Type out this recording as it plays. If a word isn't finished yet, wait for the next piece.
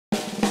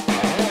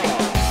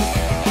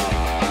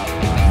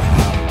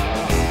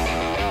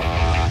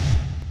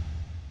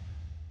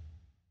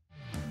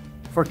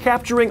For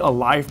capturing a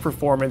live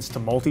performance to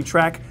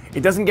multi-track, it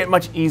doesn't get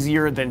much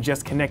easier than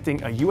just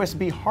connecting a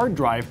USB hard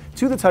drive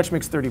to the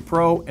TouchMix-30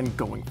 Pro and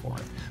going for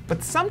it.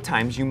 But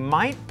sometimes you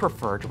might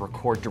prefer to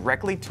record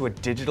directly to a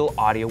Digital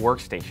Audio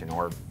Workstation,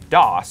 or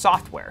DAW,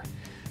 software.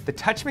 The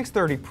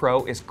TouchMix-30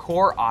 Pro is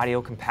core audio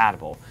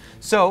compatible,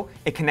 so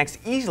it connects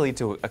easily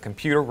to a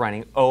computer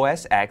running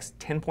OS X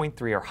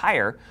 10.3 or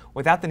higher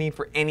without the need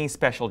for any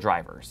special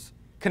drivers.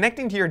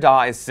 Connecting to your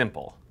DAW is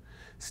simple.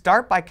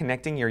 Start by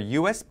connecting your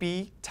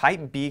USB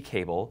Type-B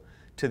cable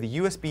to the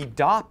USB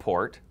DAW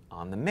port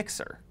on the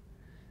mixer.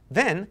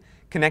 Then,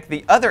 connect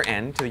the other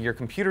end to your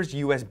computer's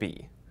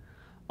USB.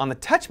 On the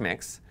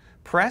TouchMix,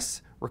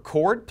 press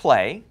Record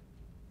Play,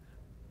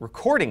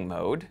 Recording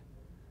Mode,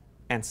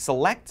 and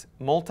select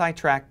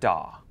Multi-Track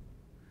DAW.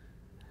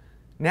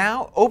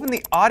 Now, open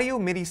the Audio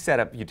MIDI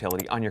Setup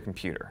utility on your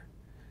computer.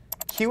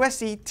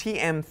 QSC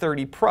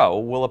TM30 Pro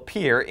will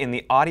appear in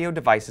the Audio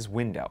Devices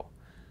window.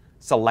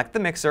 Select the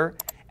mixer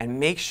and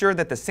make sure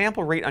that the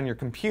sample rate on your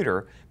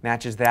computer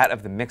matches that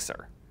of the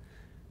mixer.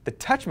 The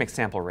TouchMix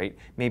sample rate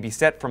may be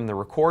set from the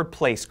Record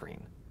Play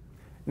screen.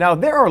 Now,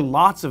 there are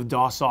lots of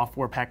DAW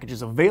software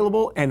packages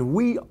available, and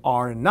we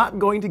are not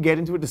going to get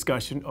into a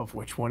discussion of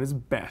which one is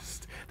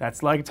best.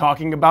 That's like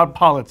talking about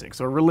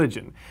politics or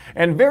religion.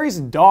 And various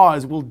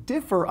DAWs will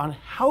differ on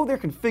how they're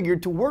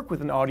configured to work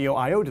with an audio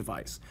I/O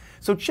device.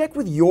 So check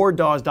with your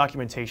DAW's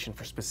documentation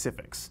for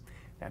specifics.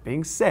 That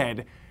being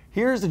said,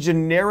 here's a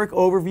generic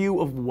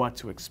overview of what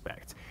to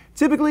expect.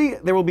 Typically,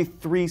 there will be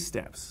 3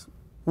 steps.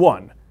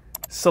 1.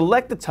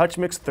 Select the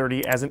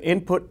TouchMix-30 as an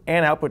input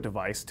and output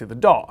device to the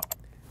DAW.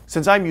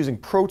 Since I'm using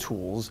Pro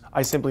Tools,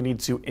 I simply need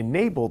to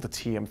enable the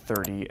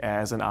TM30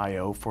 as an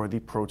I/O for the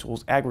Pro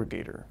Tools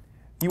aggregator.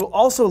 You will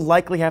also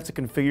likely have to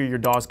configure your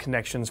DAW's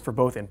connections for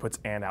both inputs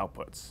and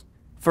outputs.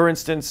 For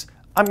instance,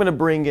 I'm going to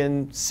bring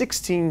in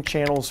 16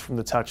 channels from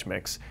the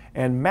TouchMix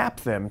and map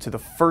them to the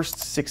first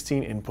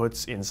 16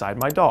 inputs inside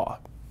my DAW.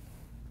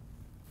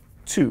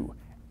 2.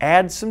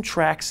 Add some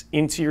tracks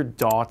into your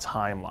DAW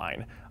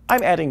timeline.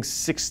 I'm adding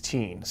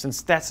 16,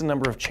 since that's the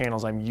number of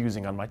channels I'm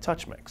using on my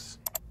TouchMix.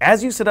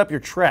 As you set up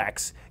your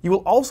tracks, you will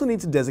also need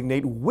to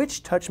designate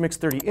which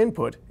TouchMix-30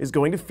 input is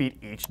going to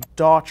feed each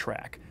DAW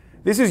track.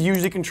 This is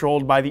usually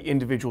controlled by the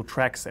individual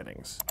track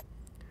settings.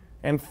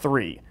 And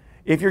 3.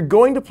 If you're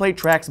going to play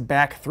tracks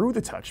back through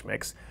the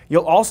TouchMix,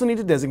 you'll also need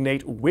to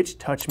designate which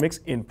TouchMix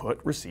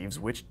input receives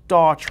which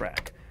DAW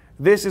track.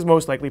 This is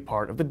most likely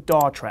part of the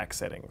DAW track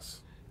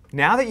settings.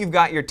 Now that you've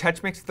got your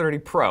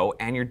TouchMix-30 Pro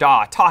and your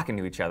DAW talking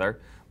to each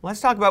other, let's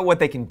talk about what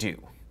they can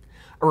do.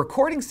 A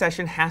recording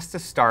session has to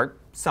start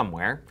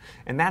somewhere,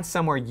 and that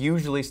somewhere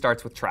usually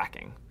starts with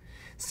tracking.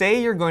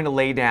 Say you're going to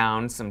lay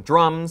down some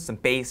drums, some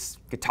bass,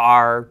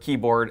 guitar,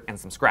 keyboard, and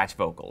some scratch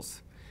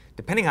vocals.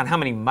 Depending on how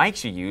many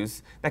mics you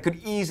use, that could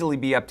easily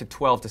be up to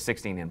 12 to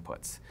 16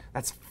 inputs.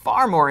 That's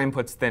far more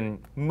inputs than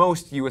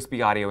most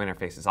USB audio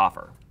interfaces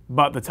offer.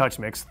 But the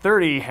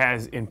TouchMix-30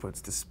 has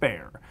inputs to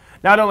spare.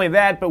 Not only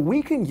that, but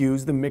we can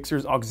use the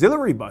mixer's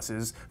auxiliary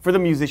buses for the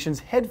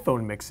musician's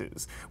headphone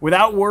mixes,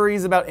 without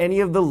worries about any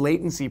of the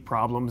latency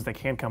problems that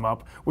can come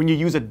up when you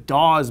use a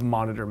DAW's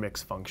monitor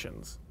mix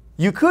functions.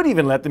 You could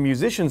even let the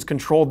musicians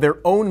control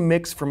their own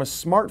mix from a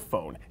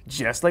smartphone,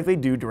 just like they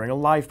do during a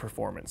live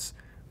performance.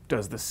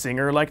 Does the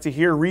singer like to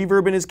hear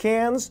reverb in his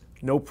cans?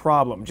 No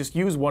problem, just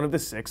use one of the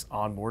 6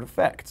 onboard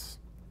effects.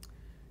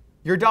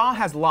 Your DAW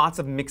has lots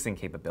of mixing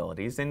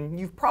capabilities, and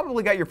you've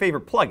probably got your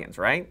favorite plugins,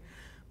 right?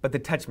 But the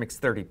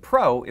TouchMix-30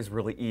 Pro is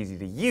really easy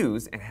to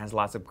use and has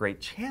lots of great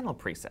channel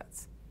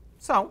presets.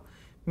 So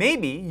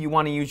maybe you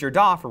want to use your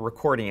DAW for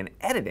recording and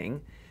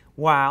editing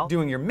while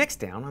doing your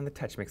mixdown on the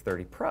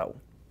TouchMix-30 Pro.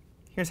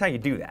 Here's how you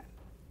do that.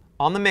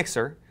 On the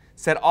mixer,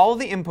 set all of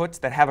the inputs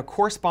that have a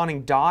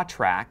corresponding DAW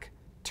track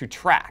to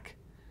track.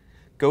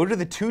 Go to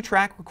the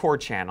 2-track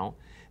record channel,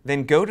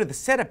 then go to the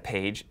setup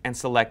page and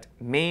select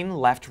main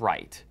left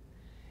right.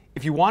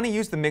 If you want to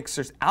use the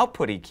mixer's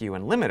output EQ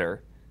and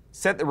limiter,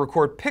 set the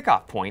record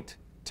pickoff point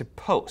to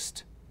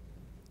post.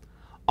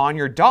 On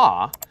your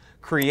DAW,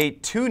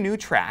 create 2 new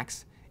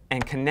tracks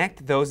and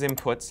connect those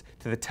inputs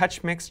to the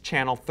TouchMix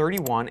channel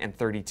 31 and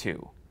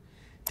 32.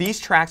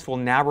 These tracks will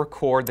now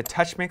record the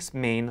TouchMix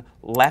main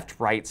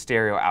left-right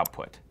stereo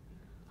output.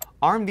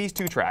 Arm these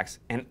 2 tracks,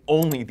 and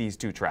only these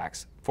 2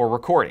 tracks, for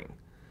recording.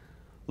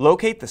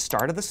 Locate the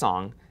start of the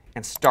song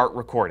and start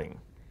recording.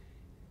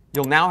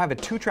 You'll now have a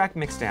 2-track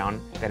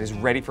mixdown that is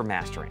ready for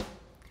mastering.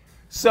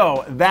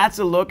 So that's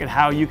a look at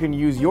how you can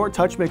use your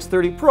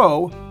TouchMix-30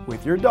 Pro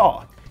with your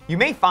DAW. You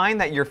may find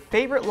that your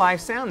favorite live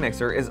sound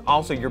mixer is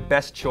also your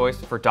best choice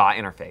for DAW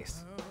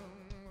interface.